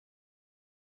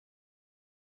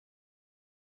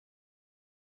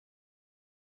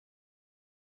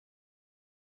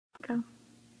Go.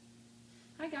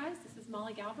 Hi guys, this is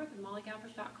Molly Galbraith of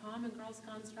mollygalbraith.com and Girls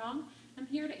Gone Strong. I'm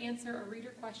here to answer a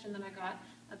reader question that I got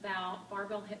about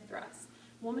barbell hip thrusts.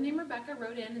 A woman named Rebecca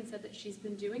wrote in and said that she's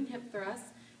been doing hip thrusts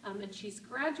and she's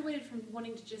graduated from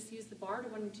wanting to just use the bar to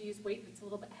wanting to use weight that's a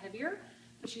little bit heavier,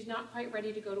 but she's not quite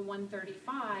ready to go to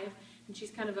 135, and she's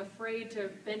kind of afraid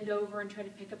to bend over and try to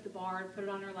pick up the bar and put it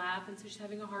on her lap, and so she's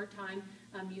having a hard time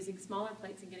using smaller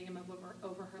plates and getting them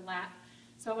over her lap.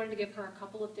 So I wanted to give her a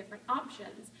couple of different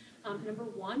options. Number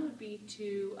one would be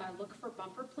to look for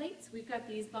bumper plates. We've got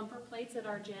these bumper plates at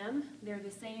our gym. They're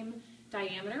the same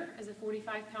diameter as a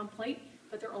 45-pound plate,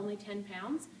 but they're only 10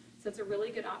 pounds. So it's a really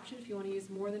good option if you want to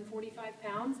use more than 45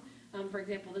 pounds. For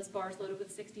example, this bar is loaded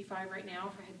with 65 right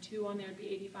now. If I had two on there, it would be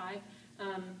 85.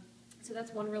 So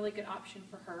that's one really good option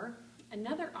for her.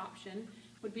 Another option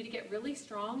would be to get really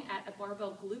strong at a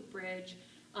barbell glute bridge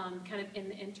kind of in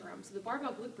the interim. So the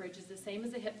barbell glute bridge is the same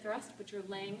as a hip thrust, but you're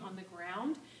laying on the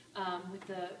ground with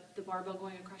the barbell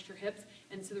going across your hips,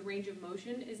 and so the range of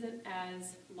motion isn't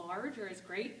as large or as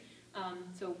great.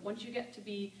 So once you get to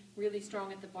be really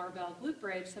strong at the barbell glute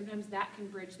bridge, sometimes that can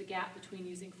bridge the gap between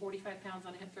using 45 pounds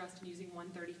on a hip thrust and using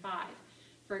 135.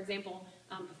 For example,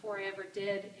 before I ever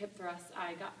did hip thrusts,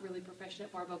 I got really proficient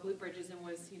at barbell glute bridges and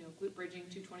was, glute bridging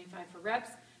 225 for reps.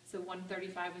 So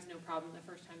 135 was no problem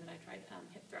the first time that I tried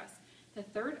hip thrusts. The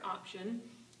third option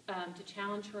to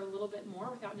challenge her a little bit more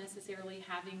without necessarily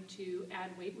having to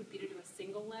add weight would be to do a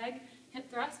single leg hip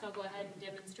thrust. I'll go ahead and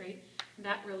demonstrate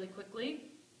that really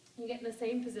quickly. You get in the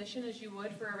same position as you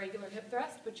would for a regular hip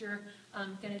thrust, but you're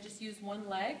going to just use one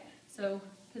leg. So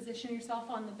position yourself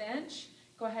on the bench.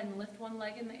 Go ahead and lift one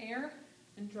leg in the air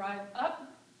and drive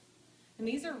up. And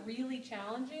these are really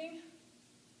challenging.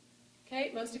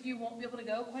 Okay, most of you won't be able to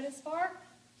go quite as far,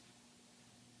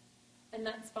 and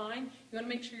that's fine. You want to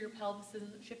make sure your pelvis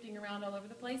isn't shifting around all over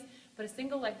the place. But a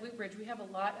single leg glute bridge, we have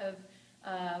a lot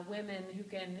of women who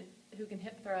can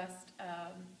hip thrust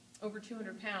over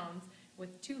 200 pounds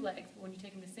with two legs, but when you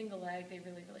take them to single leg, they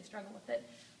really, really struggle with it.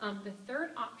 The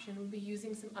third option would be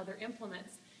using some other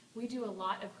implements. We do a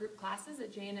lot of group classes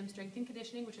at J&M Strength and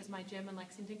Conditioning, which is my gym in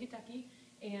Lexington, Kentucky,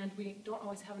 and we don't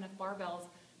always have enough barbells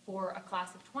for a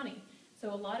class of 20.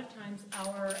 So a lot of times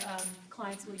our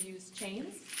clients will use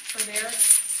chains for their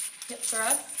hip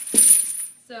thrust.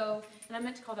 So, and I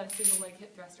meant to call that a single leg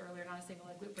hip thrust earlier, not a single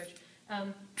leg glute bridge.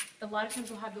 A lot of times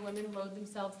we'll have the women load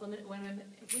themselves, women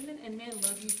and men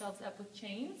load themselves up with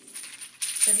chains.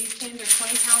 So these chains are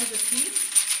 20 pounds a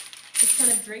piece. Just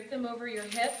kind of drape them over your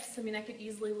hips. I mean, I could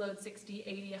easily load 60,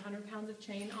 80, 100 pounds of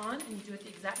chain on, and you do it the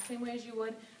exact same way as you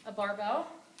would a barbell.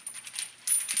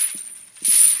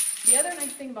 The other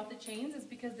nice thing about the chains is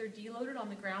because they're deloaded on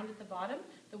the ground at the bottom,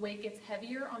 the weight gets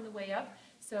heavier on the way up.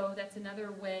 So that's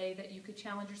another way that you could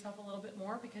challenge yourself a little bit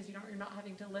more because you're not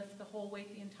having to lift the whole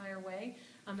weight the entire way.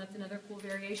 That's another cool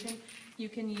variation. You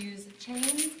can use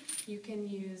chains. You can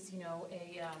use,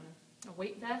 a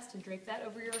weight vest and drape that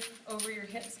over your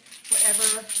hips,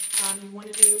 whatever you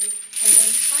want to do. And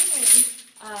then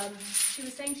finally, she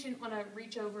was saying she didn't want to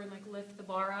reach over and lift the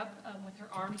bar up with her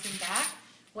arms and back.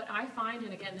 What I find,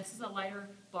 and again, this is a lighter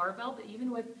barbell, but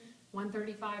even with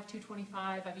 135,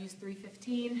 225, I've used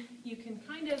 315, you can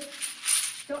kind of,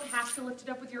 don't have to lift it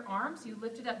up with your arms. You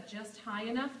lift it up just high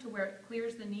enough to where it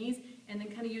clears the knees, and then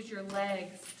kind of use your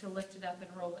legs to lift it up and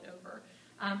roll it over.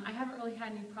 I haven't really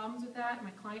had any problems with that.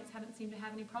 My clients haven't seemed to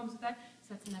have any problems with that,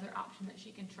 so that's another option that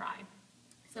she can try.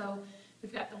 So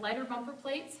we've got the lighter bumper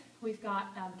plates. We've got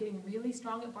getting really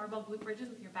strong at barbell glute bridges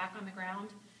with your back on the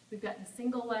ground. We've got the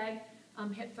single leg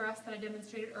hip thrust that I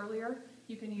demonstrated earlier.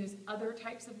 You can use other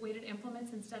types of weighted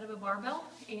implements instead of a barbell,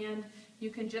 and you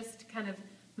can just kind of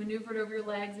maneuver it over your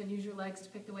legs and use your legs to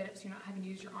pick the weight up so you're not having to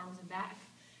use your arms and back.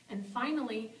 And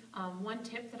finally, one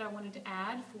tip that I wanted to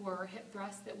add for hip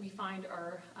thrusts that we find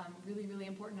are really, really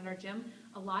important at our gym,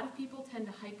 a lot of people tend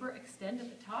to hyperextend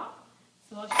at the top.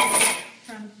 So I'll show you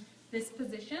from this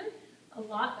position. A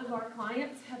lot of our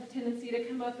clients have a tendency to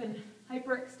come up and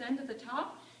hyperextend at the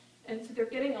top. And so they're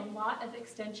getting a lot of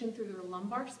extension through their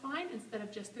lumbar spine instead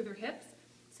of just through their hips.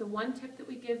 So one tip that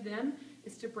we give them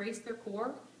is to brace their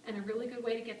core. And a really good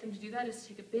way to get them to do that is to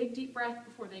take a big deep breath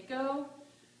before they go,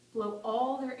 blow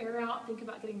all their air out, think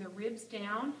about getting their ribs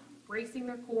down, bracing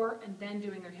their core, and then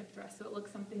doing their hip thrust. So it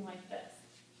looks something like this.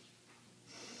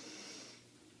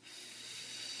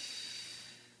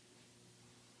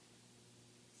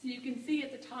 So you can see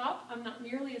at the top, I'm not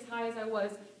nearly as high as I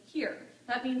was here.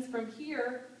 That means from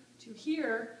here to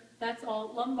here, that's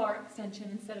all lumbar extension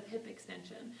instead of hip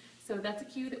extension. So that's a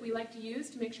cue that we like to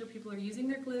use to make sure people are using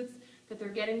their glutes, that they're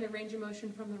getting their range of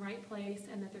motion from the right place,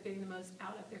 and that they're getting the most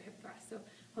out of their hip thrust. So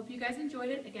hope you guys enjoyed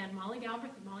it. Again, Molly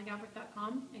Galbraith at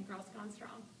mollygalbraith.com and Girls Gone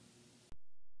Strong.